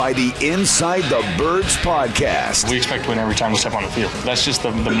By the Inside the Birds podcast. We expect to win every time we step on the field. That's just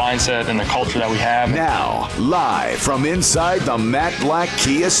the mindset and the culture that we have. Now, live from inside the Matt Black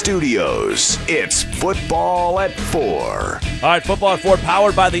Kia Studios, it's Football at 4. All right, Football at 4,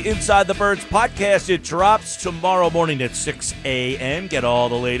 powered by the Inside the Birds podcast. It drops tomorrow morning at 6 a.m. Get all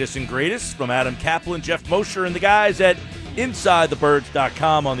the latest and greatest from Adam Caplan, Jeff Mosher, and the guys at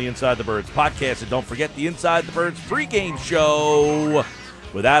InsideTheBirds.com on the Inside the Birds podcast. And don't forget the Inside the Birds pregame show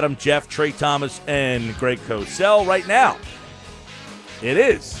with Adam, Jeff, Trey Thomas, and Greg Cosell. Right now, it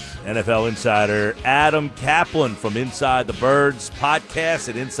is NFL insider Adam Caplan from Inside the Birds podcast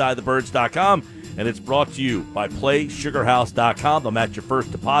at InsideTheBirds.com, and it's brought to you by PlaySugarHouse.com. They'll match your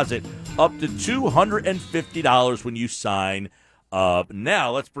first deposit up to $250 when you sign up.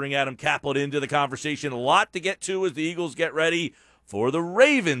 Now, let's bring Adam Caplan into the conversation. A lot to get to as the Eagles get ready for the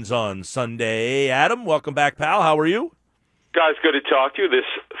Ravens on Sunday. Adam, welcome back, pal. How are you? Guys, good to talk to you this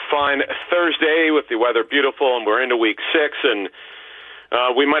fine Thursday with the weather beautiful, and we're into week 6, and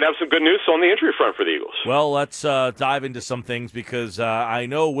we might have some good news on the injury front for the Eagles. Well, let's dive into some things because I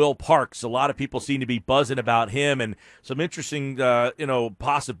know Will Parks, a lot of people seem to be buzzing about him and some interesting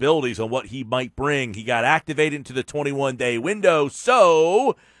possibilities on what he might bring. He got activated into the 21-day window,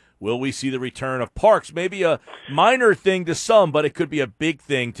 so will we see the return of Parks? Maybe a minor thing to some, but it could be a big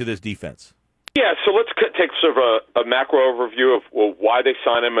thing to this defense. Yeah, so let's take sort of a macro overview of why they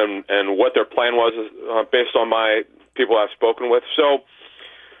signed him and what their plan was based on my people I've spoken with. So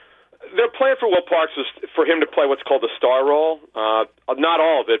their plan for Will Parks is for him to play what's called the star role. Not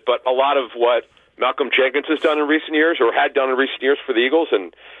all of it, but a lot of what Malcolm Jenkins has done in recent years or had done in recent years for the Eagles,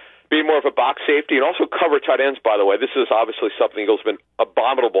 and be more of a box safety and also cover tight ends, by the way. This is obviously something the Eagles have been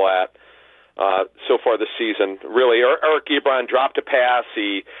abominable at so far this season. Really, Eric Ebron dropped a pass.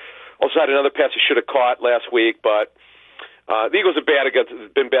 He also had another pass he should have caught last week, but the Eagles have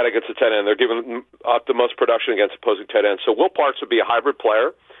been bad against the tight end. They're giving up the most production against opposing tight ends. So Will Parks would be a hybrid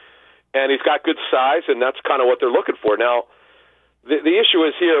player, and he's got good size, and that's kind of what they're looking for. Now, the issue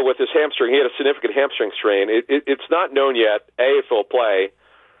is here with his hamstring. He had a significant hamstring strain. It's not known yet, A, if he'll play,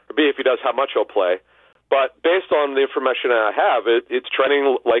 or B, if he does, how much he'll play. But based on the information I have, it's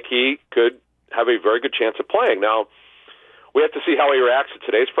trending like he could have a very good chance of playing. Now, we have to see how he reacts to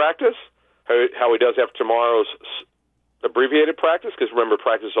today's practice, how he does after tomorrow's abbreviated practice, because remember,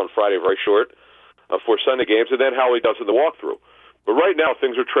 practice is on Friday, very short, for Sunday games, and then how he does in the walkthrough. But right now,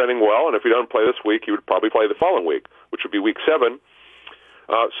 things are trending well, and if he doesn't play this week, he would probably play the following week, which would be week 7.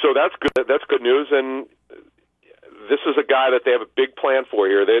 So that's good. That's good news, and this is a guy that they have a big plan for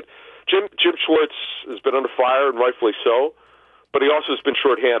here. Jim Schwartz has been under fire, and rightfully so, but he also has been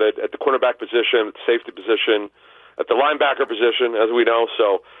shorthanded at the cornerback position, at the safety position, at the linebacker position, as we know,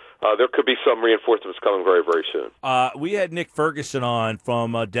 so there could be some reinforcements coming very, very soon. We had Nick Ferguson on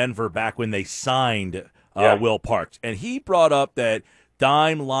from Denver back when they signed Will Parks, and he brought up that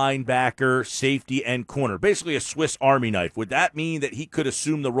dime, linebacker, safety, and corner, basically a Swiss Army knife. Would that mean that he could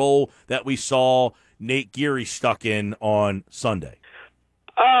assume the role that we saw Nate Geary stuck in on Sunday?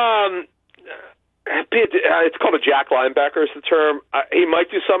 It's called a jack linebacker is the term. He might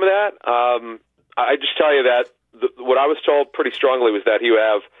do some of that. I just tell you that what I was told pretty strongly was that he would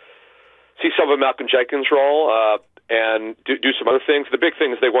see some of Malcolm Jenkins' role and do some other things. The big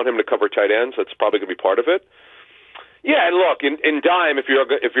thing is they want him to cover tight ends. That's probably going to be part of it. Yeah, and look, in dime, if you're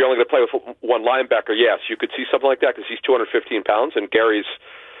only going to play with one linebacker, yes, you could see something like that because he's 215 pounds and Gary's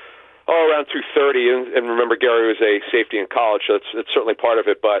around 230. And remember, Gary was a safety in college, so it's certainly part of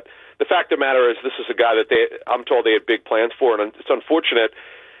it. But the fact of the matter is, this is a guy that I'm told they had big plans for, and it's unfortunate.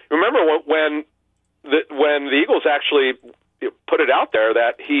 Remember when the Eagles actually put it out there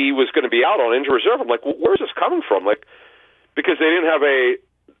that he was going to be out on injury reserve, I'm like, where's this coming from? Like, because they didn't have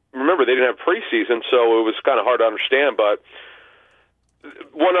preseason, so it was kind of hard to understand. But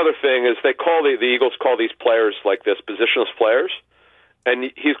one other thing is the Eagles call these players like this positionless players,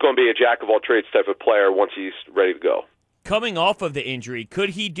 and he's going to be a jack of all trades type of player once he's ready to go. Coming off of the injury,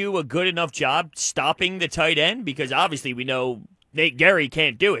 could he do a good enough job stopping the tight end? Because obviously we know Nate Geary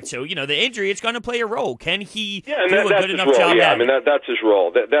can't do it. So, the injury, it's going to play a role. Can he do a good enough job? Yeah, that's his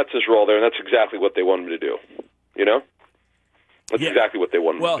role. That's his role there, and that's exactly what they want him to do. That's exactly what they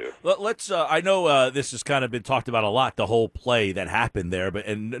want him to do. Well, let's. I know this has kind of been talked about a lot, the whole play that happened there,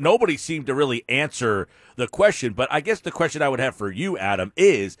 and nobody seemed to really answer the question. But I guess the question I would have for you, Adam,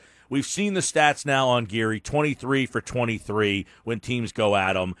 is we've seen the stats now on Geary, 23 for 23 when teams go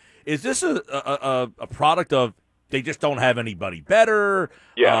at him. Is this a product of they just don't have anybody better?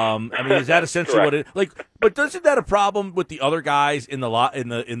 Yeah. Is that essentially what it like? But isn't that a problem with the other guys in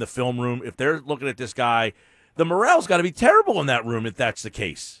the film room if they're looking at this guy? the morale's got to be terrible in that room if that's the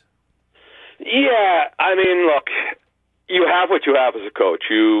case. Yeah, I mean, look, you have what you have as a coach.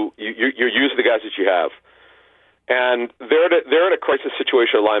 You're using the guys that you have, and they're in a crisis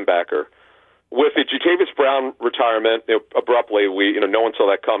situation at linebacker with the Jatavius Brown retirement abruptly. No one saw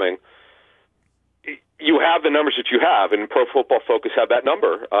that coming. You have the numbers that you have, and Pro Football Focus have that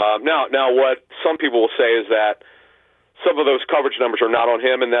number. Now, what some people will say is that some of those coverage numbers are not on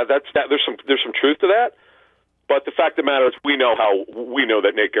him, and there's some truth to that. But the fact of the matter is, we know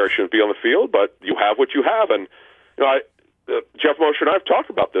that Nate Gerry shouldn't be on the field, but you have what you have, and Jeff Mosher and I have talked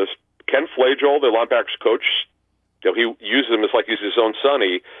about this. Ken Flagel, the linebackers coach, he uses him as like he's his own son.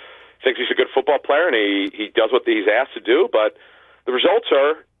 He thinks he's a good football player, and he does what he's asked to do. But the results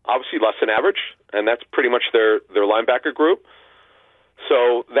are obviously less than average, and that's pretty much their linebacker group.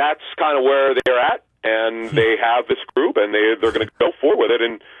 So that's kind of where they're at, and they have this group, and they're going to go forward with it.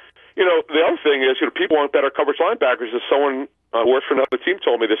 And the other thing is, people want better coverage linebackers. As someone who works for another team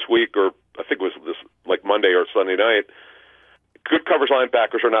told me this week, or I think it was this like Monday or Sunday night, good coverage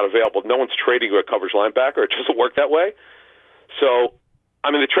linebackers are not available. No one's trading you a coverage linebacker. It doesn't work that way. So,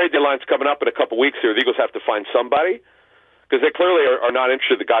 I mean, the trade deadline's coming up in a couple weeks here. The Eagles have to find somebody because they clearly are not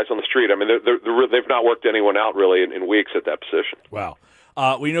interested in the guys on the street. I mean, they've not worked anyone out really in weeks at that position. Wow.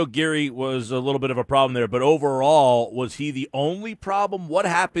 We know Gerry was a little bit of a problem there, but overall, was he the only problem? What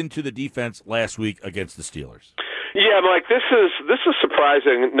happened to the defense last week against the Steelers? Yeah, Mike, this is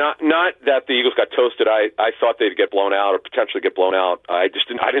surprising. Not that the Eagles got toasted. I thought they'd get blown out or potentially get blown out. I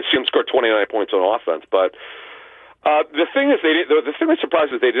didn't see them score 29 points on offense. But the thing that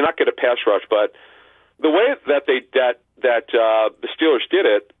surprised is they did not get a pass rush. But the way that the Steelers did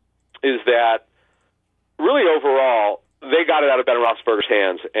it is that really overall they got it out of Ben Roethlisberger's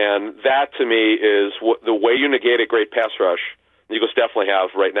hands, and that to me is the way you negate a great pass rush. The Eagles definitely have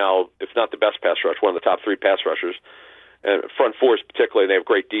right now, if not the best pass rush, one of the top three pass rushers. And front fours particularly, they have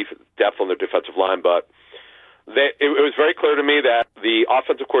great depth on their defensive line. But it was very clear to me that the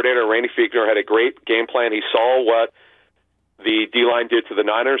offensive coordinator, Randy Fiegner, had a great game plan. He saw what the D-line did to the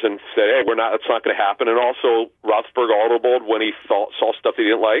Niners and said, hey, it's not going to happen. And also, Roethlisberger audibled when he saw stuff he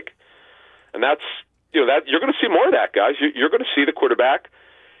didn't like. And that's, that you're going to see more of that, guys. You're going to see the quarterback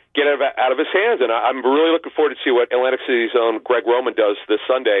get it out of his hands. And I'm really looking forward to see what Atlantic City's own Greg Roman does this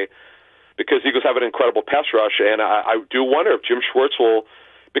Sunday, because the Eagles have an incredible pass rush. And I do wonder if Jim Schwartz will,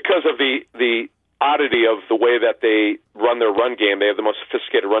 because of the oddity of the way that they run their run game, they have the most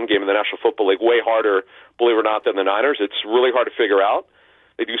sophisticated run game in the National Football League, way harder, believe it or not, than the Niners. It's really hard to figure out.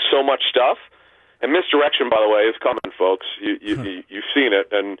 They do so much stuff. And misdirection, by the way, is coming, folks. You've seen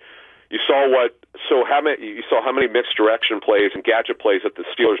it. And you saw how many misdirection plays and gadget plays that the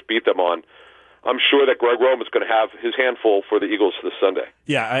Steelers beat them on. I'm sure that Greg Roman's going to have his handful for the Eagles this Sunday.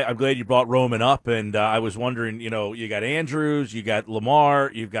 Yeah, I'm glad you brought Roman up, and I was wondering, you got Andrews, you got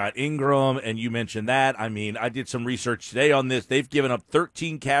Lamar, you've got Ingram, and you mentioned that. I mean, I did some research today on this. They've given up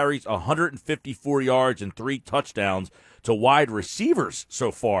 13 carries, 154 yards, and 3 touchdowns to wide receivers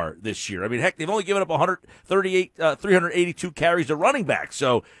so far this year. I mean, heck, they've only given up 382 carries to running backs,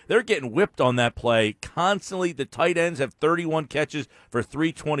 so they're getting whipped on that play constantly. The tight ends have 31 catches for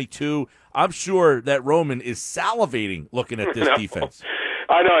 322. I'm sure that Roman is salivating looking at this defense.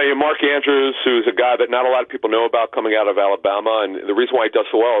 I know. Mark Andrews, who's a guy that not a lot of people know about coming out of Alabama, and the reason why he does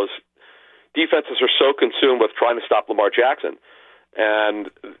so well is defenses are so consumed with trying to stop Lamar Jackson. And,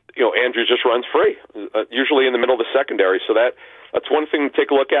 Andrews just runs free, usually in the middle of the secondary. So that's one thing to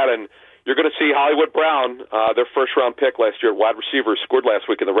take a look at. And you're going to see Hollywood Brown, their first-round pick last year at wide receiver, scored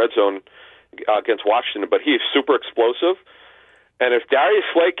last week in the red zone against Washington. But he is super explosive. And if Darius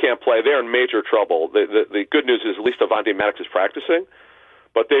Slay can't play, they're in major trouble. The good news is at least Avonte Maddox is practicing.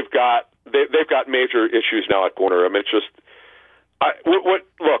 But they've got major issues now at corner. I mean, it's just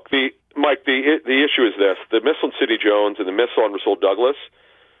Mike, the issue is this: the miss on Sidney Jones and the miss on Rasul Douglas,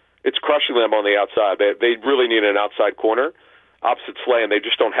 it's crushing them on the outside. They really need an outside corner opposite Slay, and they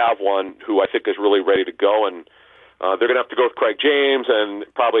just don't have one who I think is really ready to go. And they're going to have to go with Craig James and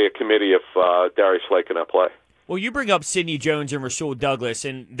probably a committee if Darius Slay cannot play. Well, you bring up Sidney Jones and Rasul Douglas,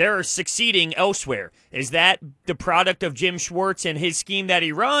 and they're succeeding elsewhere. Is that the product of Jim Schwartz and his scheme that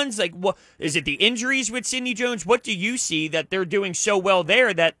he runs? Like, what is it? The injuries with Sidney Jones? What do you see that they're doing so well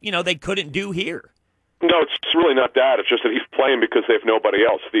there that they couldn't do here? No, it's really not that. It's just that he's playing because they have nobody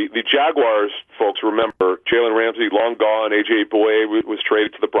else. The Jaguars, folks, remember Jalen Ramsey long gone. AJ Boye was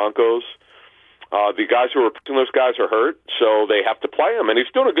traded to the Broncos. The guys who are picking those guys are hurt, so they have to play him, and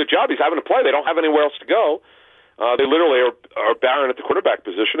he's doing a good job. He's having to play. They don't have anywhere else to go. They literally are barren at the quarterback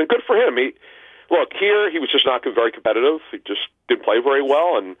position, and good for him. He was just not very competitive. He just didn't play very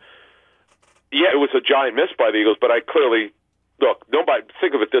well, and Yeah, it was a giant miss by the Eagles, but nobody,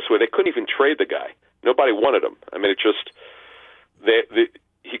 think of it this way, they couldn't even trade the guy. Nobody wanted him. I mean, it just,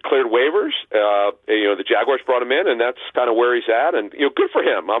 he cleared waivers. The Jaguars brought him in, and that's kind of where he's at. And good for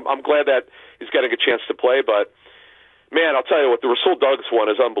him. I'm glad that he's getting a chance to play. But man, I'll tell you what, the Rasul Douglas one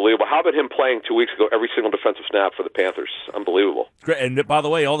is unbelievable. How about him playing 2 weeks ago every single defensive snap for the Panthers? Unbelievable. Great. And by the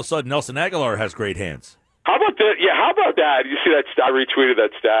way, all of a sudden, Nelson Aguilar has great hands. How about that? Yeah, how about that? You see that? I retweeted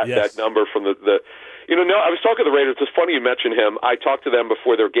that stat, yes. That number from the. No, I was talking to the Raiders. It's funny you mentioned him. I talked to them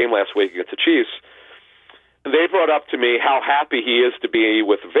before their game last week against the Chiefs. They brought up to me how happy he is to be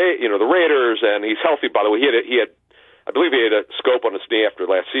with the Raiders, and he's healthy. By the way, I believe he had a scope on his knee after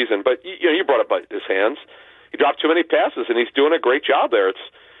last season. But you brought up his hands. He dropped too many passes, and he's doing a great job there.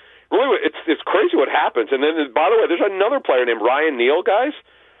 It's crazy what happens. And then, by the way, there's another player named Ryan Neal, guys.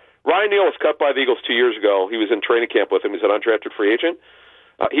 Ryan Neal was cut by the Eagles 2 years ago. He was in training camp with him. He's an undrafted free agent.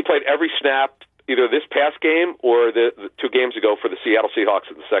 He played every snap either this past game or the 2 games ago for the Seattle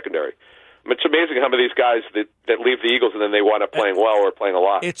Seahawks in the secondary. I mean, it's amazing how many of these guys that leave the Eagles and then they wind up playing well or playing a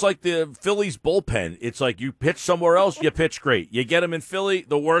lot. It's like the Phillies bullpen. It's like you pitch somewhere else, you pitch great. You get them in Philly,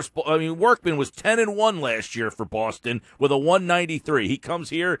 the worst. I mean, Workman was 10-1 last year for Boston with a 193. He comes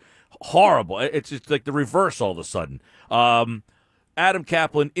here, horrible. It's like the reverse all of a sudden. Adam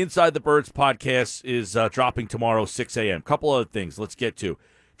Caplan, Inside the Birds podcast is dropping tomorrow, 6 a.m. Couple other things let's get to.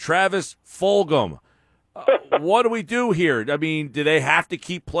 Travis Fulgham. What do we do here? I mean, do they have to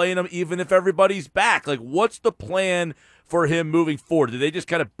keep playing him even if everybody's back? Like, what's the plan for him moving forward? Do they just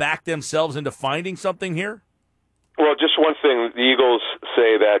kind of back themselves into finding something here? Well, just one thing. The Eagles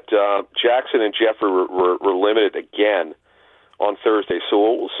say that Jackson and Jeffrey were limited again on Thursday, so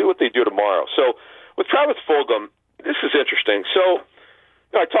we'll see what they do tomorrow. So with Travis Fulgham, this is interesting. So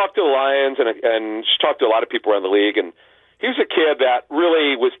I talked to the Lions and just talked to a lot of people around the league, and he was a kid that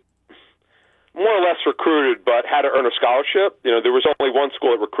really was more or less recruited, but had to earn a scholarship. There was only one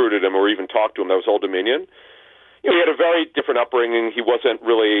school that recruited him or even talked to him. That was Old Dominion. He had a very different upbringing. He wasn't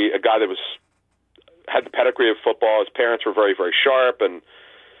really a guy that had the pedigree of football. His parents were very, very sharp, and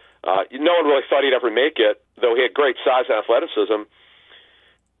no one really thought he'd ever make it, though he had great size and athleticism.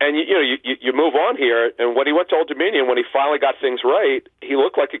 And you move on here, and when he went to Old Dominion, when he finally got things right, he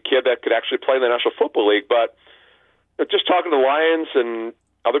looked like a kid that could actually play in the National Football League. But just talking to the Lions and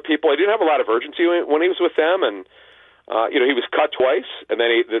other people, he didn't have a lot of urgency when he was with them, and he was cut twice, and then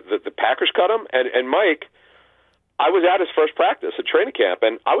the Packers cut him. And Mike, I was at his first practice at training camp,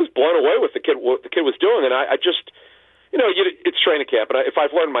 and I was blown away with what the kid was doing. And I just, it's training camp, and if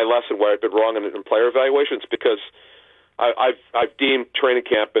I've learned my lesson where I've been wrong in player evaluations, because I've deemed training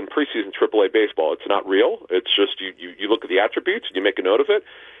camp and preseason AAA baseball. It's not real. It's just you look at the attributes and you make a note of it.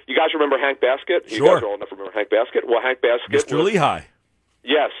 You guys remember Hank Baskett? Sure. You guys are old enough to remember Hank Baskett? Well, Hank Baskett Mr. Lehigh.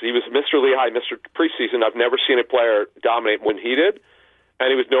 Yes, he was Mr. Lehigh, Mr. Preseason. I've never seen a player dominate when he did, and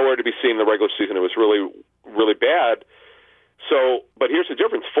he was nowhere to be seen in the regular season. It was really, really bad. So, but here's the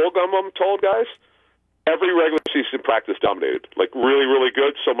difference. Fulgham, I'm told, guys, every regular season practice dominated, like really, really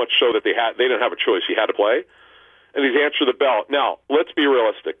good, so much so that they didn't have a choice. He had to play, and he's answered the bell. Now, let's be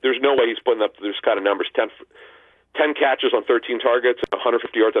realistic. There's no way he's putting up those kind of numbers, 10 catches on 13 targets,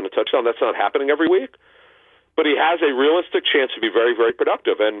 150 yards on a touchdown. That's not happening every week. But he has a realistic chance to be very, very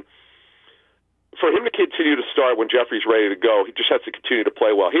productive. And for him to continue to start when Jeffrey's ready to go, he just has to continue to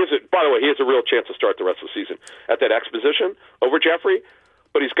play well. By the way, he has a real chance to start the rest of the season at that X position over Jeffrey.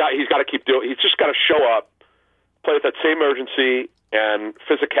 But he's got to keep doing. He's just got to show up, play with that same urgency and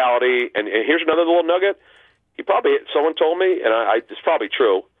physicality. And here's another little nugget. Someone told me, and it's probably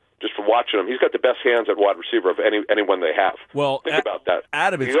true, just from watching him, he's got the best hands at wide receiver of anyone they have. Well, think about that.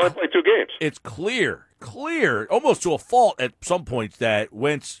 Adam, he's only played 2 games. It's clear, almost to a fault at some points that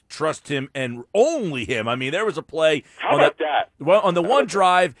Wentz trusts him and only him. I mean, there was a play. How about that? Well, on the one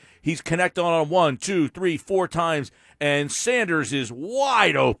drive, he's connected on 1, 2, 3, 4 times, and Sanders is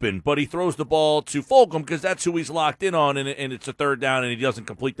wide open, but he throws the ball to Fulgham because that's who he's locked in on, and it's a third down, and he doesn't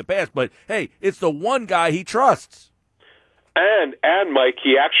complete the pass. But, hey, it's the one guy he trusts. And Mike,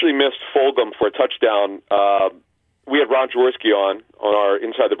 he actually missed Fulgham for a touchdown. We had Ron Jaworski on our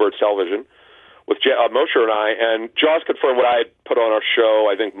Inside the Birds television with Mosher and I, and Jaws confirmed what I had put on our show,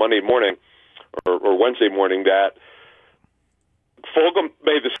 I think Monday morning or Wednesday morning, that Fulgham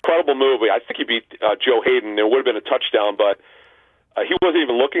made this incredible move. I think he beat Joe Hayden. It would have been a touchdown, but he wasn't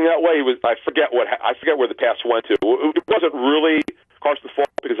even looking that way. I forget where the pass went to. It wasn't really Carson's fault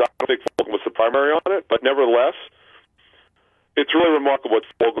because I don't think Fulgham was the primary on it, but nevertheless, it's really remarkable what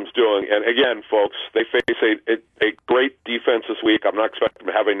Fulgham's doing. And again, folks, they face a great defense this week. I'm not expecting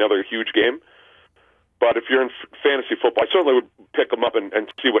them to have another huge game. But if you're in fantasy football, I certainly would pick them up and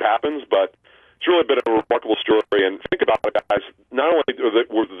see what happens. But it's really been a remarkable story. And think about it, guys. Not only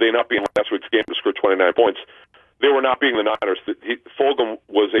were they not being last week's game to score 29 points, they were not being the Niners. Fulgham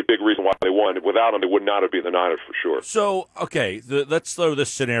was a big reason why they won. Without him, they would not have been the Niners for sure. So, okay, let's throw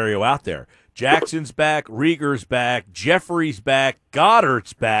this scenario out there. Jackson's back, Rieger's back, Jeffrey's back,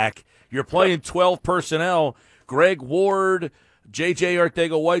 Goddard's back. You're playing 12 personnel. Greg Ward, J.J.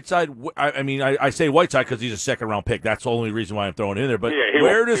 Arcega-Whiteside. I mean, I say Whiteside because he's a second-round pick. That's the only reason why I'm throwing him in there. But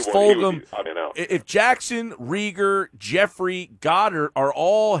where does Fulgham – if Jackson, Rieger, Jeffrey, Goddard are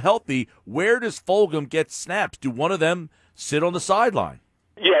all healthy, where does Fulgham get snaps? Do one of them sit on the sideline?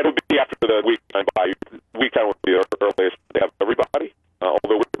 Yeah, it'll be after the week 10 bye. Week 10 will be the earliest they have everybody.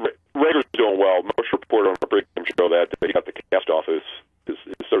 Although Rager's doing well. Most reported on our pregame show that he got the cast off his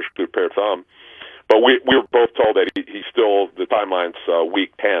surgically repaired thumb. But we were both told that he's still, the timeline's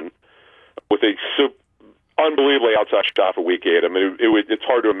week 10, with a unbelievably outside shot for week 8. I mean, it's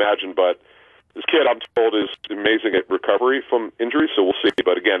hard to imagine, but this kid, I'm told, is amazing at recovery from injuries, so we'll see.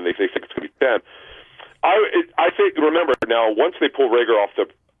 But again, they think it's going to be 10. I think, remember now, once they pull Reagor off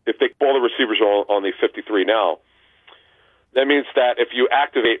if they pull the receivers on the 53 now, that means that if you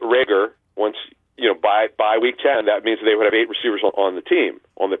activate Reagor once, by week 10, that means they would have 8 receivers on the team,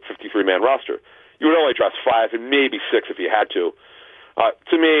 on the 53-man roster. You would only dress 5 and maybe 6 if you had to.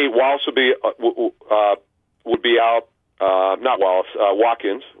 To me, Wallace would be out. Not Wallace.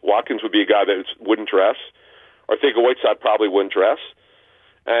 Watkins. Watkins would be a guy that wouldn't dress. Arcega-Whiteside probably wouldn't dress.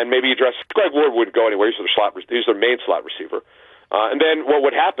 And maybe you dress. Greg Ward wouldn't go anywhere. He's their main slot receiver. And then what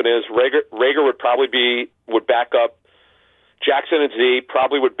would happen is Reagor would back up Jackson and Z.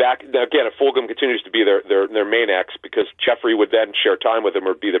 Probably would back again if Fulgham continues to be their main X, because Jeffrey would then share time with him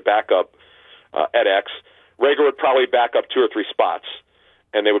or be the backup at X. Reagor would probably back up 2 or 3 spots,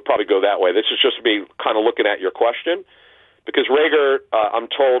 and they would probably go that way. This is just me kind of looking at your question, because Reagor, I'm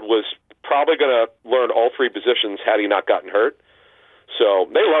told, was probably going to learn all 3 positions had he not gotten hurt.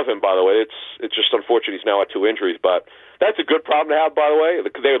 So they love him, by the way. It's just unfortunate he's now at 2 injuries, but that's a good problem to have, by the way.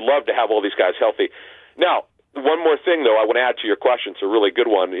 They would love to have all these guys healthy. Now, one more thing, though, I want to add to your question. It's a really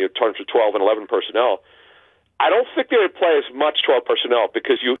good one in terms of 12 and 11 personnel. I don't think they would play as much 12 personnel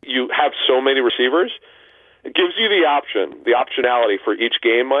because you have so many receivers. It gives you the optionality for each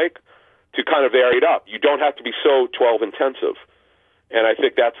game, Mike, to kind of vary it up. You don't have to be so 12 intensive. And I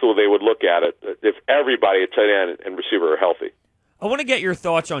think that's the way they would look at it if everybody at tight end and receiver are healthy. I want to get your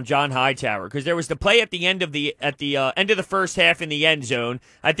thoughts on John Hightower, because there was the play at the end of the end of the first half in the end zone.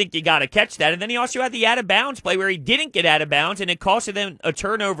 I think you got to catch that, and then he also had the out of bounds play where he didn't get out of bounds, and it costed them a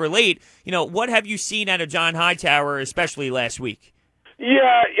turnover late. What have you seen out of John Hightower, especially last week?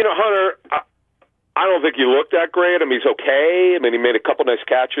 Yeah, Hunter, I don't think he looked that great. I mean, he's okay. I mean, he made a couple nice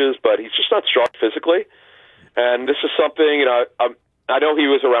catches, but he's just not strong physically. And this is something, I know he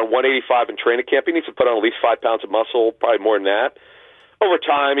was around 185 in training camp. He needs to put on at least 5 pounds of muscle, probably more than that. Over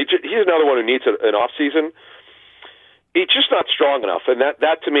time, he's another one who needs an off-season. He's just not strong enough, and that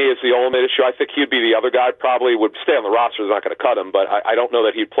to me is the ultimate issue. I think he'd be the other guy, probably would stay on the roster. They're not going to cut him, but I don't know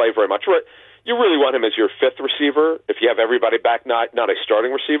that he'd play very much. You really want him as your 5th receiver if you have everybody back, not a starting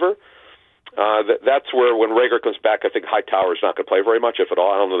receiver. That's where when Reagor comes back, I think Hightower is not going to play very much, if at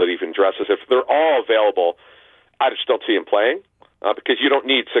all. I don't know that he even dresses. If they're all available, I just don't see him playing. Because you don't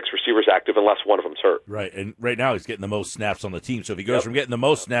need 6 receivers active unless one of them's hurt. Right, and right now he's getting the most snaps on the team. So if he goes from getting the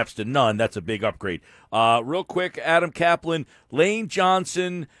most snaps to none, that's a big upgrade. Real quick, Adam Caplan, Lane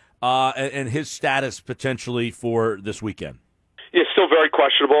Johnson, and his status potentially for this weekend. Yeah, still very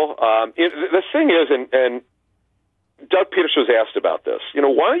questionable. The thing is, and Doug Peterson was asked about this,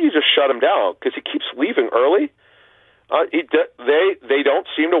 why don't you just shut him down? Because he keeps leaving early. They don't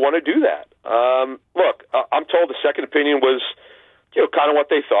seem to want to do that. Look, I'm told the second opinion was kind of what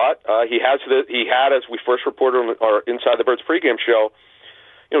they thought. He had, as we first reported on our Inside the Birds pregame show,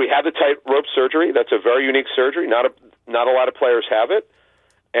 he had the tightrope surgery. That's a very unique surgery. Not a lot of players have it.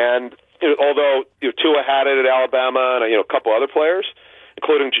 And although Tua had it at Alabama and a couple other players,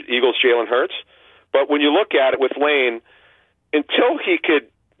 including Eagles' Jalen Hurts, but when you look at it with Lane, until he could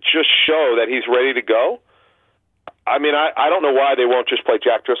just show that he's ready to go, I mean, I don't know why they won't just play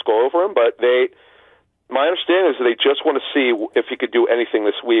Jack Driscoll over him, but my understanding is that they just want to see if he could do anything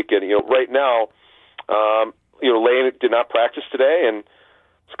this week. And right now, Lane did not practice today, and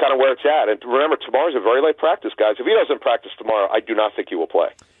it's kind of where it's at. And remember, tomorrow's a very late practice, guys. If he doesn't practice tomorrow, I do not think he will play.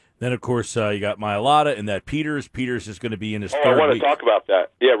 Then, of course, you got Mailata and that Peters. Peters is going to be in his third I want week. to talk about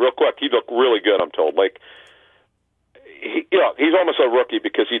that. Yeah, real quick. He looked really good, I'm told. He's almost a rookie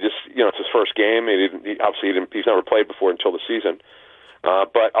because he just, it's his first game. He's never played before until the season.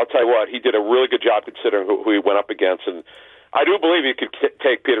 But I'll tell you what, he did a really good job considering who he went up against. And I do believe he could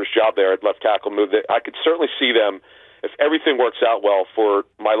take Peters' job there at left tackle. Move that I could certainly see them, if everything works out well, for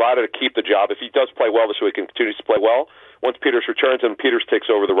Mailata to keep the job. If he does play well this week and continues to play well, once Peters returns, and Peters takes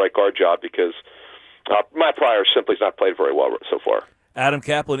over the right guard job, because Matt Pryor simply has not played very well so far. Adam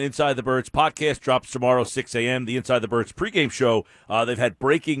Caplan, Inside the Birds podcast drops tomorrow, 6 a.m. The Inside the Birds pregame show. They've had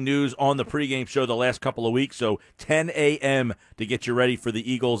breaking news on the pregame show the last couple of weeks, so 10 a.m. to get you ready for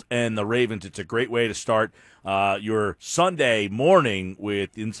the Eagles and the Ravens. It's a great way to start your Sunday morning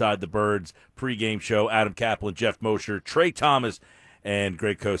with Inside the Birds pregame show. Adam Caplan, Jeff Mosher, Trey Thomas, and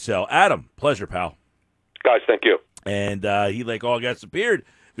Greg Cosell. Adam, pleasure, pal. Guys, thank you. And he, like all guests, appeared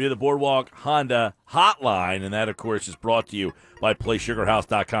via the Boardwalk Honda hotline, and that, of course, is brought to you by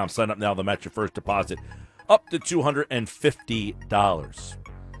PlaySugarHouse.com. Sign up now. They'll match your first deposit up to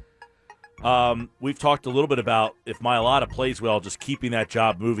 $250. We've talked a little bit about, if Mailata plays well, just keeping that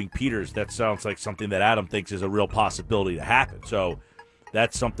job, moving Peters. That sounds like something that Adam thinks is a real possibility to happen. So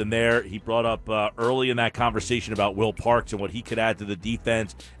that's something there. He brought up early in that conversation about Will Parks and what he could add to the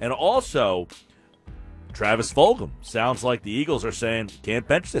defense. And also, Travis Fulgham. Sounds like the Eagles are saying, can't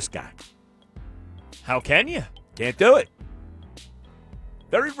bench this guy. How can you? Can't do it.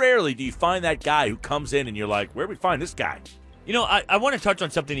 Very rarely do you find that guy who comes in and you're like, where do we find this guy? You know, I want to touch on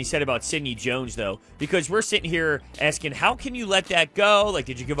something he said about Sidney Jones, though, because we're sitting here asking, how can you let that go? Like,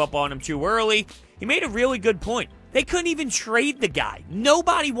 did you give up on him too early? He made a really good point. They couldn't even trade the guy.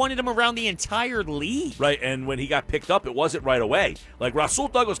 Nobody wanted him around the entire league. Right, and when he got picked up, it wasn't right away. Like, Rasul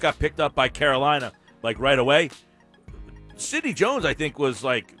Douglas got picked up by Carolina, like, right away. Sidney Jones, I think, was,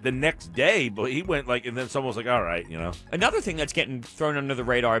 like, the next day, but he went, like, and then someone was like, all right, you know. Another thing that's getting thrown under the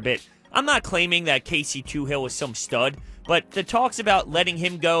radar a bit, I'm not claiming that Casey Toohill is some stud, but the talks about letting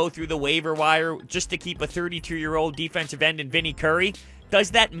him go through the waiver wire just to keep a 32-year-old defensive end in Vinny Curry,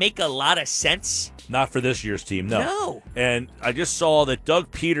 does that make a lot of sense? Not for this year's team, no. No. And I just saw that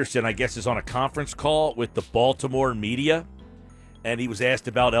Doug Peterson, I guess, is on a conference call with the Baltimore media, and he was asked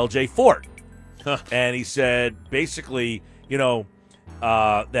about L.J. Fort. And he said, basically, you know,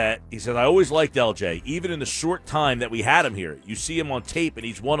 that he said, I always liked LJ, even in the short time that we had him here. You see him on tape, and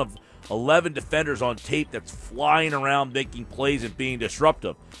he's one of 11 defenders on tape that's flying around making plays and being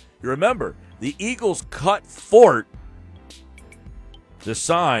disruptive. You remember, the Eagles cut Fort to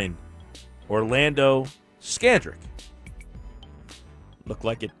sign Orlando Scandrick. Looked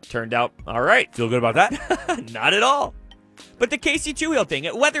like it turned out all right. Feel good about that? Not at all. But the Casey Toohill thing,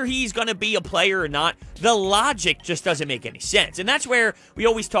 whether he's going to be a player or not, the logic just doesn't make any sense. And that's where we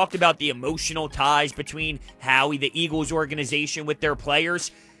always talked about the emotional ties between Howie, the Eagles organization, with their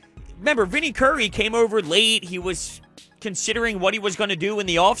players. Remember, Vinny Curry came over late. He was considering what he was going to do in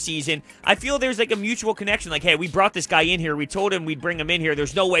the offseason. I feel there's like a mutual connection. Like, hey, we brought this guy in here. We told him we'd bring him in here.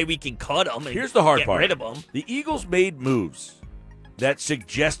 There's no way we can cut him and Here's the hard get part. rid of him. The Eagles made moves that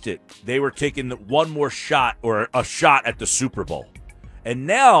suggested they were taking one more shot or a shot at the Super Bowl. And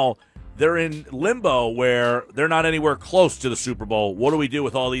now they're in limbo where they're not anywhere close to the Super Bowl. What do we do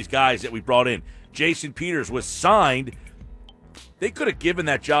with all these guys that we brought in? Jason Peters was signed. They could have given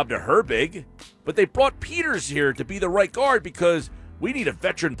that job to Herbig, but they brought Peters here to be the right guard because we need a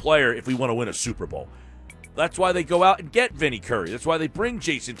veteran player if we want to win a Super Bowl. That's why they go out and get Vinny Curry. That's why they bring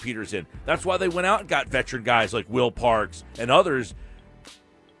Jason Peters in. That's why they went out and got veteran guys like Will Parks and others,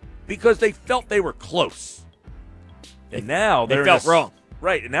 because they felt they were close. And now they felt wrong.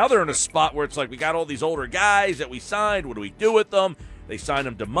 Right, and now they're in a spot where it's like, we got all these older guys that we signed. What do we do with them? They signed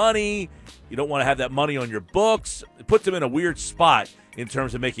them to money. You don't want to have that money on your books. It puts them in a weird spot in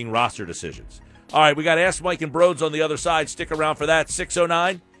terms of making roster decisions. All right, we got Ask Mike and Brodes on the other side. Stick around for that.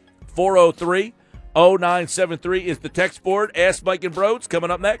 609-403-0973 is the text board. Ask Mike and Brodes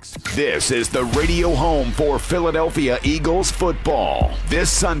coming up next. This is the radio home for Philadelphia Eagles football. This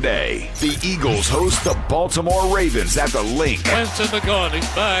Sunday, the Eagles host the Baltimore Ravens at the Link. Wentz in the gun. He's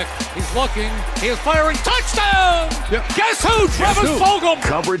back. He's looking. He is firing. Touchdown! Yep. Guess who? Travis Fulgham.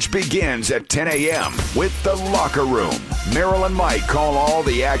 Coverage begins at 10 a.m. with The Locker Room. Merrill and Mike call all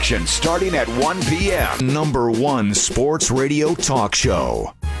the action starting at 1 p.m. Number one sports radio talk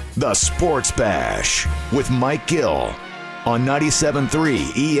show. The Sports Bash with Mike Gill on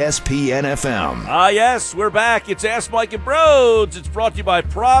 97.3 ESPN FM. Yes, we're back. It's Ask Mike and Brodes. It's brought to you by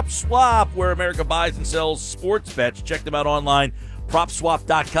Prop Swap, where America buys and sells sports bets. Check them out online,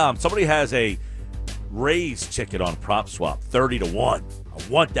 PropSwap.com. Somebody has a Rays ticket on Prop Swap, 30-1. I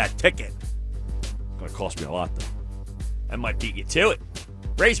want that ticket. It's going to cost me a lot, though. That might beat you to it.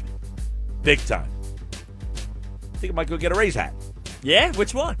 Raise me. Big time. I think I might go get a Rays hat. Yeah,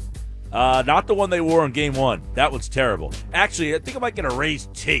 which one? Not the one they wore in Game 1. That one's terrible. Actually, I think I might get a Rays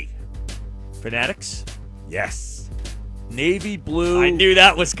tee. Fanatics? Yes. navy blue. I knew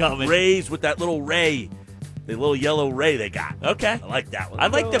that was coming. Rays with that little ray. The little yellow ray they got. Okay. I like that one. I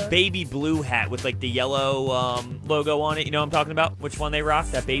like the baby blue hat with like the yellow logo on it. You know what I'm talking about? Which one they rock?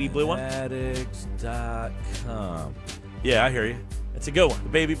 That baby blue one? Fanatics.com. Yeah, I hear you. It's a good one. The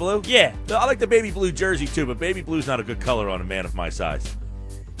baby blue? Yeah. I like the baby blue jersey too, but baby blue's not a good color on a man of my size.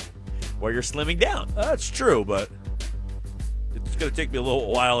 Where you're slimming down. That's true, but it's going to take me a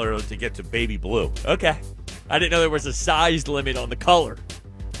little while to get to baby blue. Okay. I didn't know there was a size limit on the color.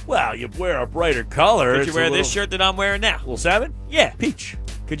 Well, you wear a brighter color. Could you wear this shirt that I'm wearing now? Little salmon? Yeah. Peach.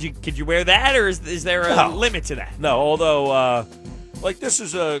 Could you wear that, or is there a limit to that? No, although, like, this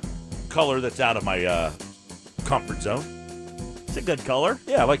is a color that's out of my comfort zone. It's a good color.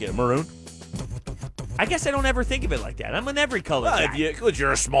 Yeah, I like it. Maroon. I guess I don't ever think of it like that. I'm an every color guy. Because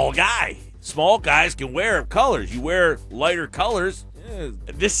you're a small guy. Small guys can wear colors. You wear lighter colors.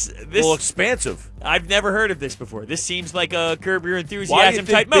 This a little expansive. I've never heard of this before. This seems like a Curb Your Why Enthusiasm do you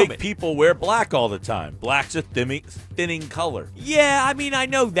think type moment. big people wear black all the time? Black's a thinning color. Yeah, I mean, I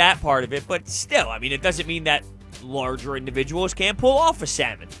know that part of it, but still, I mean, it doesn't mean that larger individuals can't pull off a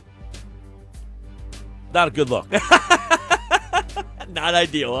salmon. Not a good look. Not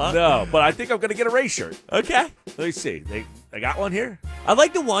ideal, huh? No, but I think I'm going to get a Ray shirt. Okay. Let me see. They got one here? I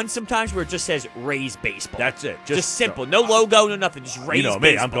like the one sometimes where it just says Rays Baseball. That's it. Just simple. No logo, no nothing. Just Rays You know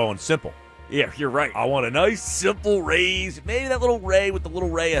me. Baseball. I'm going simple. Yeah, you're right. I want a nice, simple Rays. Maybe that little Ray with the little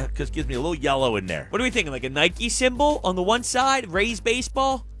Ray just gives me a little yellow in there. What are we thinking? Like a Nike symbol on the one side? Rays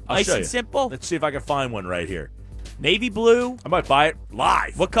Baseball? I'll Nice show and you. simple? Let's see if I can find one right here. Navy blue? I might buy it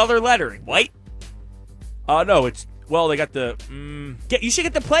live. What color lettering? White? No, they got the... You should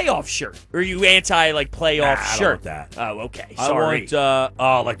get the playoff shirt. Or are you anti, like, playoff I don't shirt? want that. Oh, okay. Sorry. I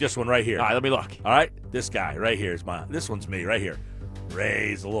want, like this one right here. All right, let me look. All right, this guy right here is mine. This one's me right here.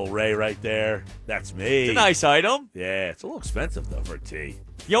 Ray's a little Ray right there. That's me. It's a nice item. Yeah, it's a little expensive though for a tee.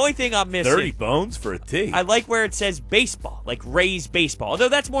 The only thing I'm missing... 30 bones for a tee. I like where it says baseball, like Rays Baseball. Although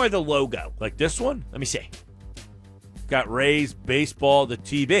that's more the logo. Like this one? Let me see. Got Ray's baseball, the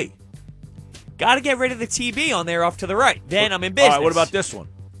TB. Got to get rid of the TB on there off to the right. Then I'm in business. All right, what about this one?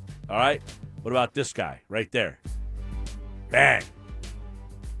 All right, what about this guy right there? Bang.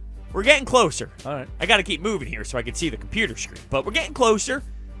 We're getting closer. All right. I got to keep moving here so I can see the computer screen. But we're getting closer.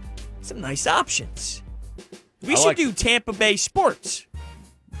 Some nice options. We should do Tampa Bay sports.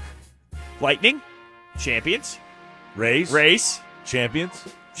 Lightning, champions. Rays, champions.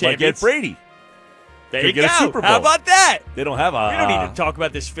 Might get Brady. There Could you get go. a Super Bowl. How about that? They don't have a... We don't need to talk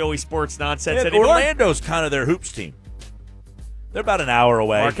about this Philly sports nonsense Yeah, anymore. Orlando's kind of their hoops team. They're about an hour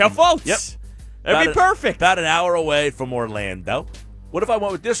away. Markel Fultz. Yep. That'd be perfect. About an hour away from Orlando. What if I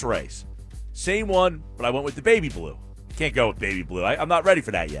went with this race? Same one, but I went with the baby blue. Can't go with baby blue. I'm not ready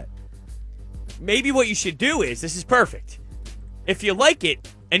for that yet. Maybe what you should do is, this is perfect. If you like it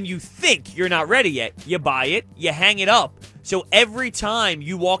and you think you're not ready yet, you buy it, you hang it up. So every time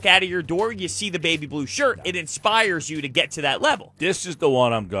you walk out of your door, you see the baby blue shirt, it inspires you to get to that level. This is the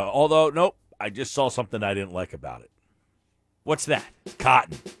one I'm going. Although, nope, I just saw something I didn't like about it. What's that?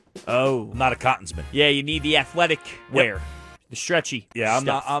 Cotton. Oh. I'm not a cottonsman. Yeah, you need the athletic wear. The stretchy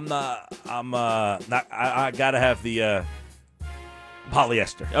stuff. I got to have the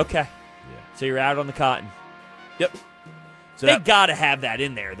polyester. Okay. Yeah. So you're out on the cotton. Yep. So They got to have that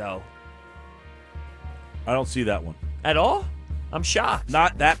in there, though. I don't see that one. At all? I'm shocked.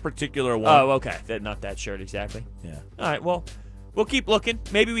 Not that particular one. Oh, okay. Not that shirt exactly. Yeah. All right, well, we'll keep looking.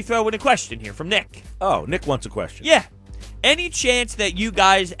 Maybe we throw in a question here from Nick. Oh, Nick wants a question. Yeah. Any chance that you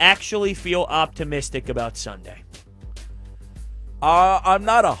guys actually feel optimistic about Sunday? I'm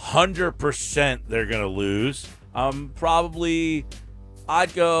not 100% they're going to lose. I'd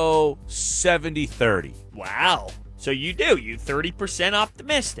go 70-30. Wow. So you do. You 30%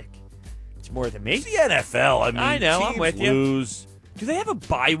 optimistic. It's more than me. It's the NFL. I know, teams I'm with you. lose. Do they have a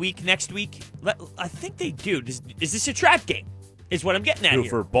bye week next week? I think they do. Is this a trap game? Is what I'm getting at Who, here.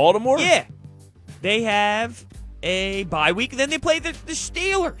 for Baltimore? Yeah. They have a bye week, and then they play the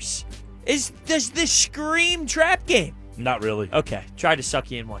Steelers. Does this scream trap game? Not really. Okay. Try to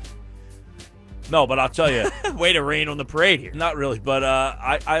suck you in one. No, but I'll tell you. Way to rain on the parade here. Not really, but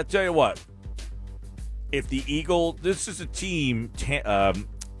I'll tell you what. If the Eagle, this is a team, Tampa.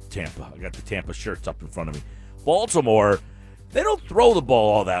 I got the Tampa shirts up in front of me. Baltimore, they don't throw the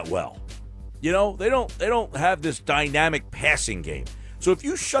ball all that well. You know, they don't have this dynamic passing game. So if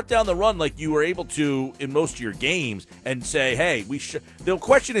you shut down the run like you were able to in most of your games and say, hey, the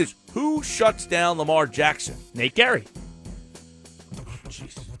question is, who shuts down Lamar Jackson? Nate Gary.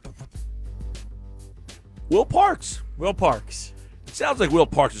 Jeez. Will Parks. Will Parks. It sounds like Will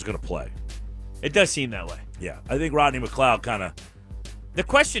Parks is going to play. It does seem that way. Yeah, I think Rodney McLeod kind of. The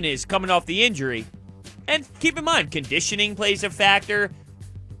question is, coming off the injury, and keep in mind, conditioning plays a factor.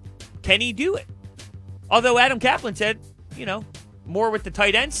 Can he do it? Although Adam Caplan said, more with the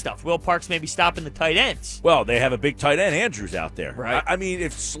tight end stuff. Will Parks maybe stopping the tight ends. Well, they have a big tight end, Andrews, out there. Right. I mean,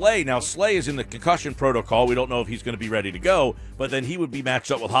 if Slay is in the concussion protocol. We don't know if he's going to be ready to go, but then he would be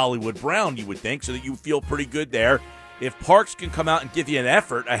matched up with Hollywood Brown, you would think, so that you feel pretty good there. If Parks can come out and give you an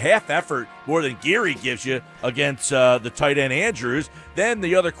effort, a half effort, more than Geary gives you against the tight end Andrews, then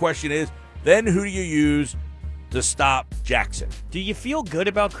the other question is, then who do you use to stop Jackson? Do you feel good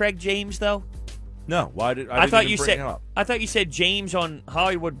about Craig James, though? No. Why did I thought you bring said him up? I thought you said James on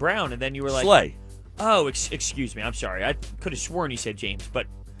Hollywood Brown, and then you were like Slay. Oh, excuse me. I'm sorry. I could have sworn you said James, but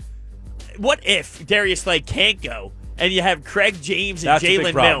what if Darius Slay can't go and you have Craig James and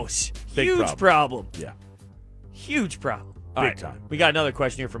Jalen Mills? Big Huge problem. Yeah. Huge problem. Big time. We got another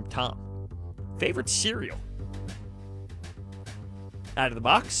question here from Tom. Favorite cereal? Out of the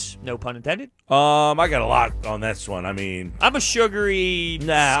box, no pun intended. I got a lot on this one. I mean, I'm a sugary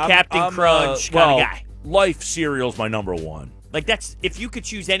I'm Captain Crunch kind of guy. Life cereal's my number one. Like that's if you could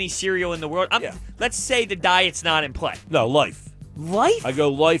choose any cereal in the world. Let's say the diet's not in play. No, Life. Life? I go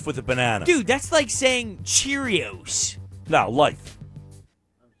Life with a banana. Dude, that's like saying Cheerios. No, Life.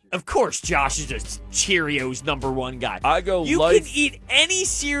 Of course, Josh is a Cheerios number one guy. I go You Life. can eat any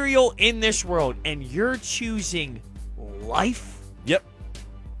cereal in this world, and you're choosing Life? Yep.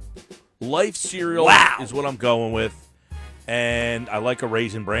 Life cereal is what I'm going with. And I like a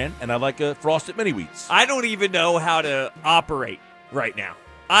Raisin Bran, and I like a Frosted Mini Wheats. I don't even know how to operate right now.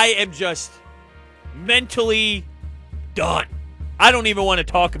 I am just mentally done. I don't even want to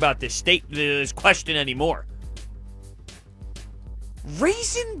talk about this question anymore.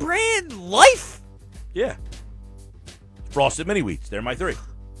 Raisin Bran Life? Yeah. Frosted Mini Wheats. They're my three.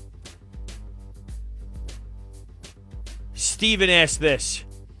 Steven asked this.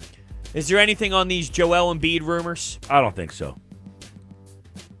 Is there anything on these Joel Embiid rumors? I don't think so.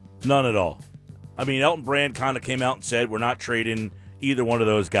 None at all. I mean, Elton Brand kind of came out and said we're not trading either one of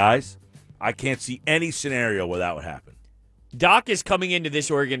those guys. I can't see any scenario where that would happen. Doc is coming into this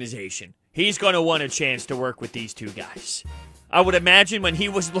organization. He's going to want a chance to work with these two guys. I would imagine when he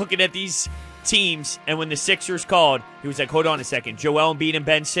was looking at these teams and when the Sixers called, he was like, hold on a second. Joel Embiid and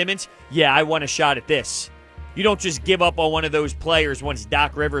Ben Simmons? Yeah, I want a shot at this. You don't just give up on one of those players once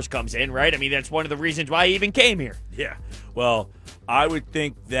Doc Rivers comes in, right? I mean, that's one of the reasons why he even came here. Yeah. Well, I would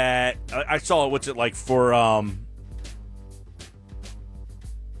think that I saw what's it like for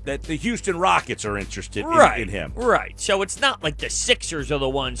that the Houston Rockets are interested in him. Right. So it's not like the Sixers are the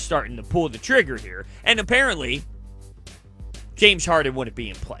ones starting to pull the trigger here. And apparently, James Harden wouldn't be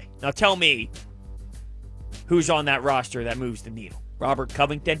in play. Now tell me who's on that roster that moves the needle. Robert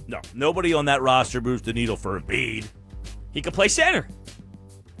Covington? No, nobody on that roster moves the needle for Embiid. He could play center.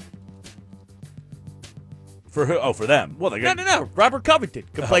 For who? Oh, for them. Well, No. Robert Covington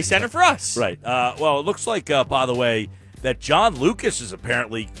could play center for us. Right. Well, it looks like, by the way, that John Lucas is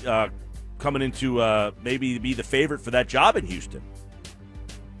apparently coming into maybe be the favorite for that job in Houston.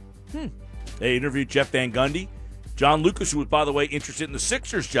 They interviewed Jeff Van Gundy. John Lucas, who was, by the way, interested in the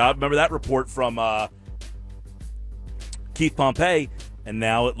Sixers job. Remember that report from Keith Pompey, and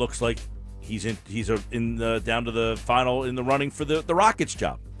now it looks like he's down to the final in the running for the Rockets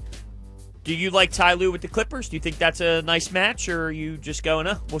job. Do you like Ty Lue with the Clippers? Do you think that's a nice match, or are you just going,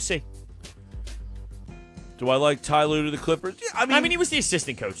 we'll see? Do I like Ty Lue to the Clippers? Yeah, I mean, he was the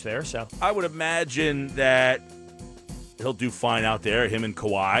assistant coach there, so. I would imagine that he'll do fine out there, him and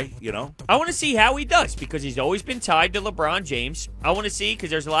Kawhi, I want to see how he does, because he's always been tied to LeBron James. I want to see, because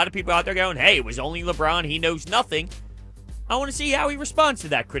there's a lot of people out there going, hey, it was only LeBron, he knows nothing. I want to see how he responds to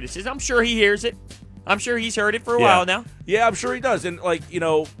that criticism. I'm sure he hears it. I'm sure he's heard it for a while now. Yeah, I'm sure he does. And,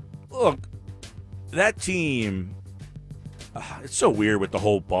 look, that team, it's so weird with the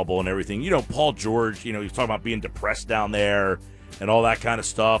whole bubble and everything. Paul George, he's talking about being depressed down there and all that kind of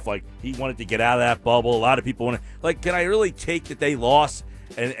stuff. Like, he wanted to get out of that bubble. A lot of people want to, like, can I really take that they lost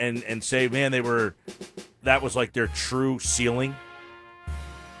and say, man, that was like their true ceiling?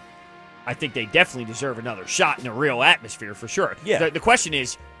 I think they definitely deserve another shot in a real atmosphere for sure. Yeah. The question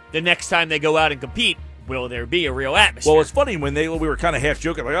is, the next time they go out and compete, will there be a real atmosphere? Well, it's funny when we were kind of half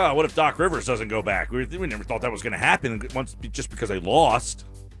joking, like, what if Doc Rivers doesn't go back? We never thought that was going to happen just because they lost.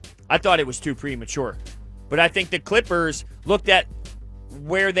 I thought it was too premature. But I think the Clippers looked at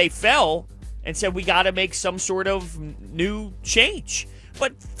where they fell and said, we got to make some sort of new change.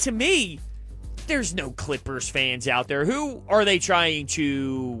 But to me, there's no Clippers fans out there. Who are they trying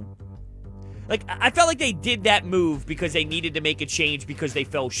to... Like, I felt like they did that move because they needed to make a change because they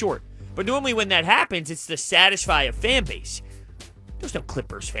fell short. But normally when that happens, it's to satisfy a fan base. There's no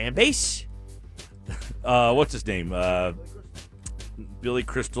Clippers fan base. What's his name? Billy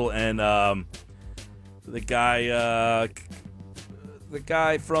Crystal and the guy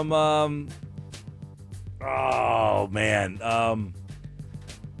from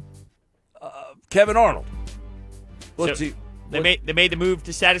Kevin Arnold. They made the move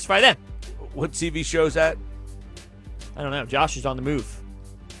to satisfy them. What TV show's that? I don't know. Josh is on the move.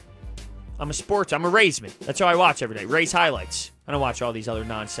 I'm a Rays man. That's how I watch every day. Rays highlights. I don't watch all these other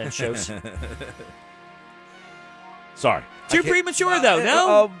nonsense shows. Sorry. Too premature, though,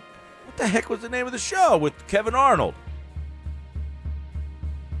 no? What the heck was the name of the show with Kevin Arnold?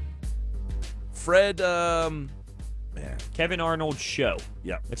 Fred, Kevin Arnold Show.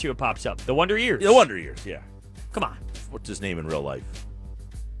 Yeah. Let's see what pops up. The Wonder Years. The Wonder Years, yeah. Come on. What's his name in real life?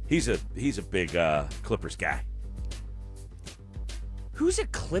 He's a big Clippers guy. Who's a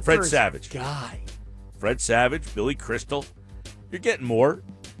Clippers Fred Savage. guy? Fred Savage, Billy Crystal. You're getting more.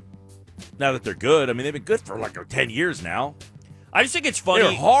 Now that they're good. I mean, they've been good for like 10 years now. I just think it's funny. They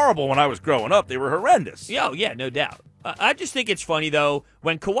were horrible when I was growing up. They were horrendous. Yeah, no doubt. I just think it's funny, though,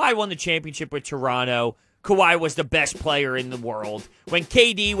 when Kawhi won the championship with Toronto, Kawhi was the best player in the world. When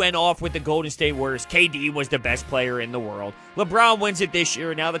KD went off with the Golden State Warriors, KD was the best player in the world. LeBron wins it this year,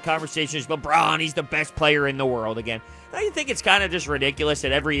 and now the conversation is LeBron, he's the best player in the world again. Don't you think it's kind of just ridiculous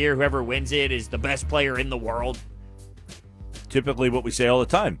that every year whoever wins it is the best player in the world? Typically what we say all the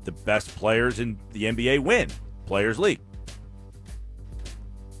time, the best players in the NBA win. Players League.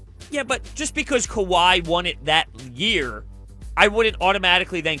 Yeah, but just because Kawhi won it that year, I wouldn't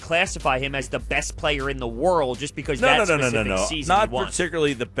automatically then classify him as the best player in the world just because specific season Not he won.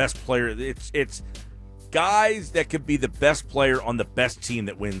 particularly the best player. It's guys that could be the best player on the best team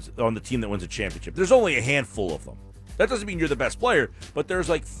that wins on the team that wins a championship. There's only a handful of them. That doesn't mean you're the best player, but there's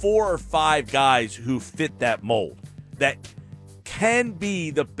like 4 or 5 guys who fit that mold that can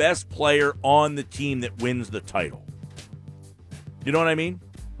be the best player on the team that wins the title. You know what I mean?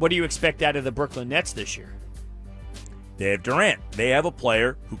 What do you expect out of the Brooklyn Nets this year? They have Durant. They have a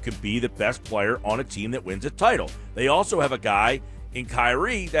player who can be the best player on a team that wins a title. They also have a guy in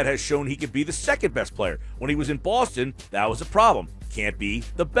Kyrie that has shown he can be the second best player. When he was in Boston, that was a problem. Can't be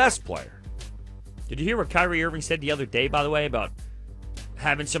the best player. Did you hear what Kyrie Irving said the other day, by the way, about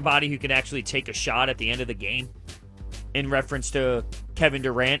having somebody who can actually take a shot at the end of the game in reference to Kevin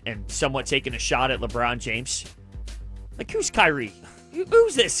Durant and somewhat taking a shot at LeBron James? Like, who's Kyrie?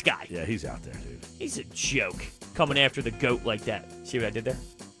 Who's this guy? Yeah, he's out there, dude. He's a joke coming after the GOAT like that. See what I did there?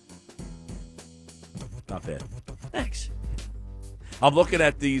 Not bad. Thanks. I'm looking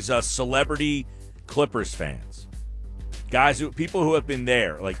at these celebrity Clippers fans. People who have been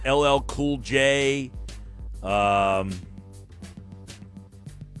there, like LL Cool J,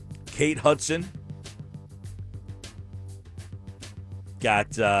 Kate Hudson.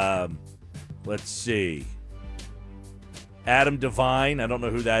 Got, let's see, Adam Devine. I don't know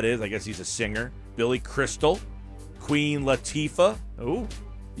who that is. I guess he's a singer. Billy Crystal. Queen Latifah. Ooh.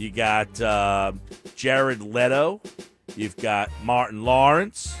 You got Jared Leto. You've got Martin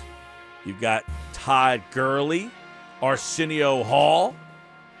Lawrence. You've got Todd Gurley. Arsenio Hall.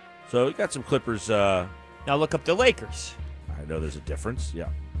 So you got some Clippers. Now look up the Lakers. I know there's a difference. Yeah.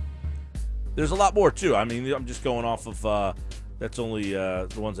 There's a lot more, too. I mean, I'm just going off of that's only the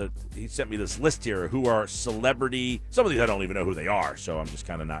ones that he sent me this list here who are celebrity. Some of these I don't even know who they are, so I'm just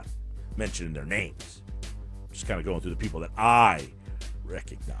kind of not mentioning their names. Just kind of going through the people that I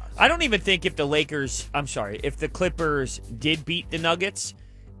recognize. I don't even think if the Clippers did beat the Nuggets,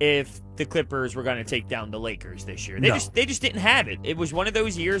 if the Clippers were going to take down the Lakers this year. They just didn't have it. It was one of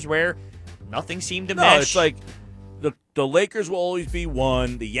those years where nothing seemed to mesh. No, it's like the Lakers will always be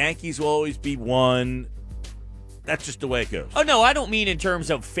one. The Yankees will always be one. That's just the way it goes. Oh, no, I don't mean in terms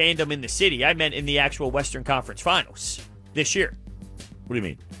of fandom in the city. I meant in the actual Western Conference Finals this year. What do you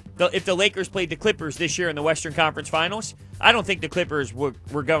mean? If the Lakers played the Clippers this year in the Western Conference Finals, I don't think the Clippers were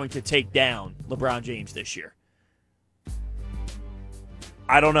going to take down LeBron James this year.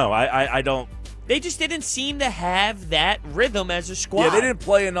 I don't know. I don't. They just didn't seem to have that rhythm as a squad. Yeah, they didn't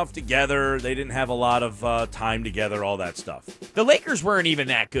play enough together. They didn't have a lot of time together, all that stuff. The Lakers weren't even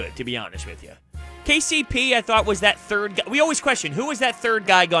that good, to be honest with you. KCP, I thought, was that third guy. We always question, who was that third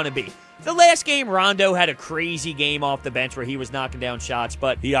guy going to be? The last game, Rondo had a crazy game off the bench where he was knocking down shots,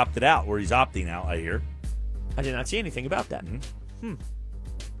 but he opted out, or he's opting out, I hear. I did not see anything about that. Mm-hmm.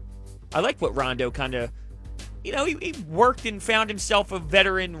 I like what Rondo kind of, he worked and found himself a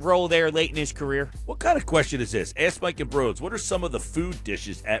veteran role there late in his career. What kind of question is this? Ask Mike and Brodes, what are some of the food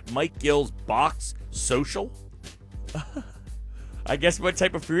dishes at Mike Gill's Box Social? I guess what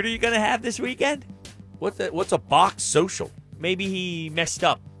type of food are you going to have this weekend? What's a box social? Maybe he messed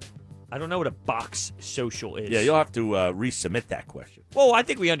up. I don't know what a box social is. Yeah, you'll have to resubmit that question. Well, I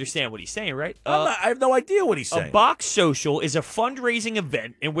think we understand what he's saying, right? I have no idea what he's saying. A box social is a fundraising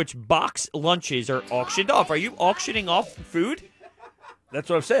event in which box lunches are auctioned off. Are you auctioning off food? That's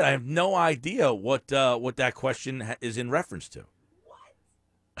what I'm saying. I have no idea what that question is in reference to.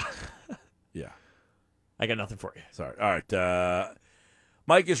 What? Yeah. I got nothing for you. Sorry. All right.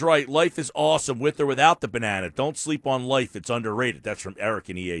 Mike is right. Life is awesome with or without the banana. Don't sleep on life. It's underrated. That's from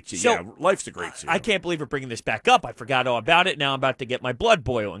Eric in EHE. So, yeah, life's a great cereal. I can't believe we're bringing this back up. I forgot all about it. Now I'm about to get my blood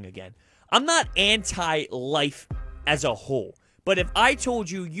boiling again. I'm not anti-life as a whole. But if I told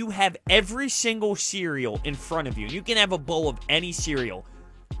you you have every single cereal in front of you, you can have a bowl of any cereal,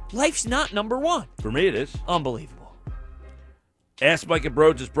 life's not number one. For me, it is. Unbelievable. Ask Mike and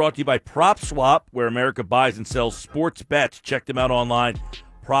Brodes is brought to you by Prop Swap, where America buys and sells sports bets. Check them out online,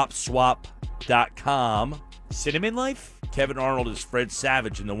 propswap.com. Cinnamon Life? Kevin Arnold is Fred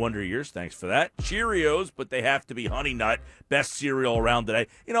Savage in the Wonder Years. Thanks for that. Cheerios, but they have to be Honey Nut. Best cereal around today.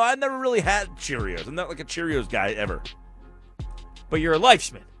 You know, I've never really had Cheerios. I'm not like a Cheerios guy ever. But you're a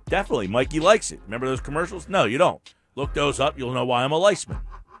Lifesman. Definitely. Mikey likes it. Remember those commercials? No, you don't. Look those up. You'll know why I'm a Lifesman.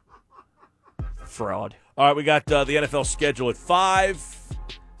 Fraud. All right, we got the NFL schedule at 5.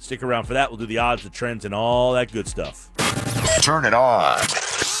 Stick around for that. We'll do the odds, the trends, and all that good stuff. Turn it on.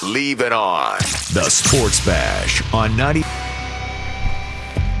 Leave it on. The Sports Bash on 90.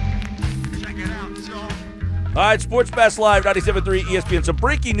 All right, Sports Bash Live, 97.3 ESPN. Some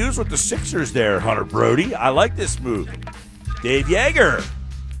breaking news with the Sixers there, Hunter Brody. I like this move. Dave Yeager.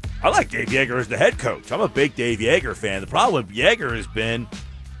 I like Dave Yeager as the head coach. I'm a big Dave Yeager fan. The problem with Yeager has been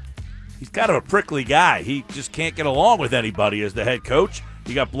he's kind of a prickly guy. He just can't get along with anybody as the head coach.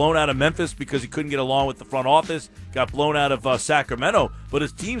 He got blown out of Memphis because he couldn't get along with the front office. Got blown out of Sacramento. But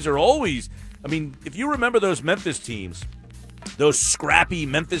his teams are always, I mean, if you remember those Memphis teams, those scrappy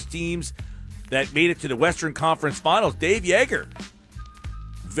Memphis teams that made it to the Western Conference Finals, Dave Yeager,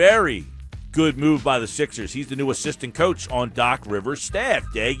 very good move by the Sixers. He's the new assistant coach on Doc Rivers' staff.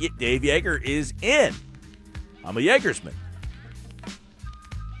 Dave Yeager is in. I'm a Yeagersman.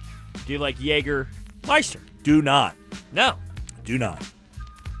 Do you like Jaeger Meister? Do not. No. Do not.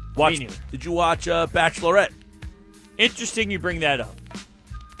 Watch. Me neither. Did you watch Bachelorette? Interesting you bring that up.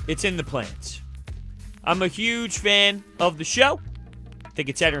 It's in the plans. I'm a huge fan of the show. Think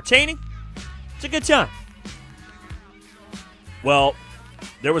it's entertaining. It's a good time. Well,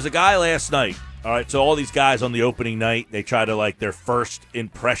 there was a guy last night. All right, so all these guys on the opening night, they try to, like, their first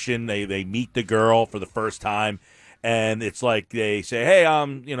impression. They meet the girl for the first time. And it's like they say, hey,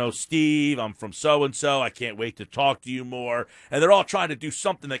 I'm, Steve. I'm from so-and-so. I can't wait to talk to you more. And they're all trying to do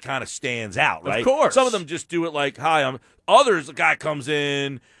something that kind of stands out, right? Of course. Some of them just do it like, hi, I'm. Others, the guy comes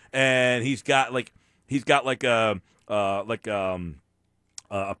in and he's got a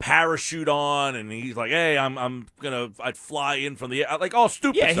parachute on, and he's like, hey, I'd fly in from the air, like all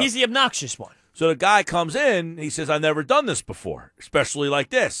stupid Yeah, stuff. he's the obnoxious one. So the guy comes in, he says, I've never done this before, especially like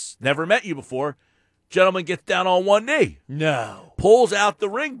this. Never met you before. Gentleman gets down on one knee. No. Pulls out the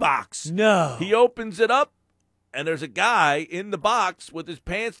ring box. No. He opens it up, and there's a guy in the box with his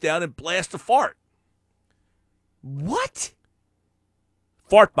pants down and blasts a fart. What?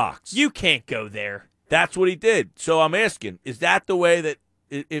 Fart box. You can't go there. That's what he did. So I'm asking, is that the way that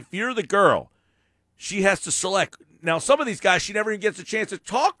if you're the girl, she has to select? Now, some of these guys she never even gets a chance to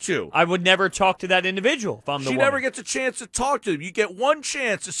talk to. I would never talk to that individual if I'm the She woman. never gets a chance to talk to them. You get one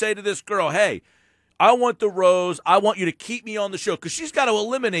chance to say to this girl, hey, I want the rose. I want you to keep me on the show. Because she's got to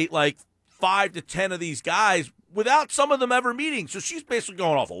eliminate like 5 to 10 of these guys without some of them ever meeting. So she's basically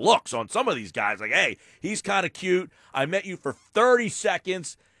going off of looks on some of these guys. Like, hey, he's kind of cute. I met you for 30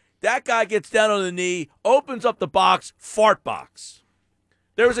 seconds. That guy gets down on the knee, opens up the box, fart box.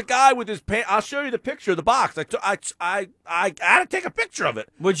 There was a guy with his pants. I'll show you the picture of the box. I had to take a picture of it.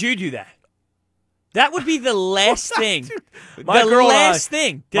 Would you do that? That would be the last thing. My the girl and last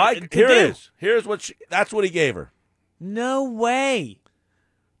thing. Here it is. Here's what that's what he gave her. No way.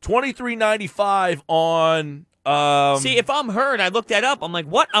 $23.95 on. See, if I'm her and I looked that up, I'm like,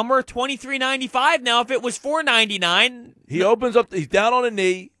 what? I'm worth $23.95 now. If it was $4.99, he opens up. He's down on a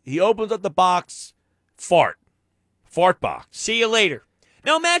knee. He opens up the box. Fart box. see you later.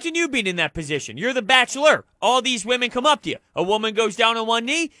 Now imagine you being in that position. You're the bachelor. All these women come up to you. A woman goes down on one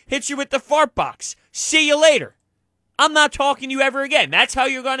knee, hits you with the fart box. See you later. I'm not talking to you ever again. That's how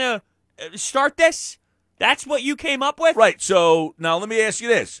you're going to start this? That's what you came up with? Right. So now let me ask you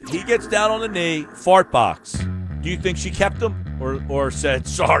this: he gets down on the knee, fart box. Do you think she kept him or said,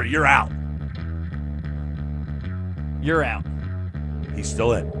 sorry, you're out? You're out. He's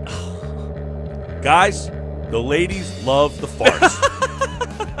still in. Guys, the ladies love the farts.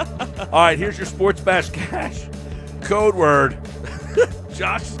 All right, here's your Sports Bash Cash code word.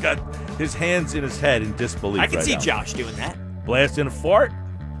 Josh has got his hands in his head in disbelief. I can right see now. Josh doing that. Blasting a fart?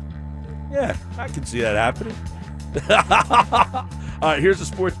 Yeah, I can see that happening. All right, here's the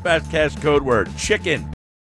Sports Bash Cash code word. Chicken.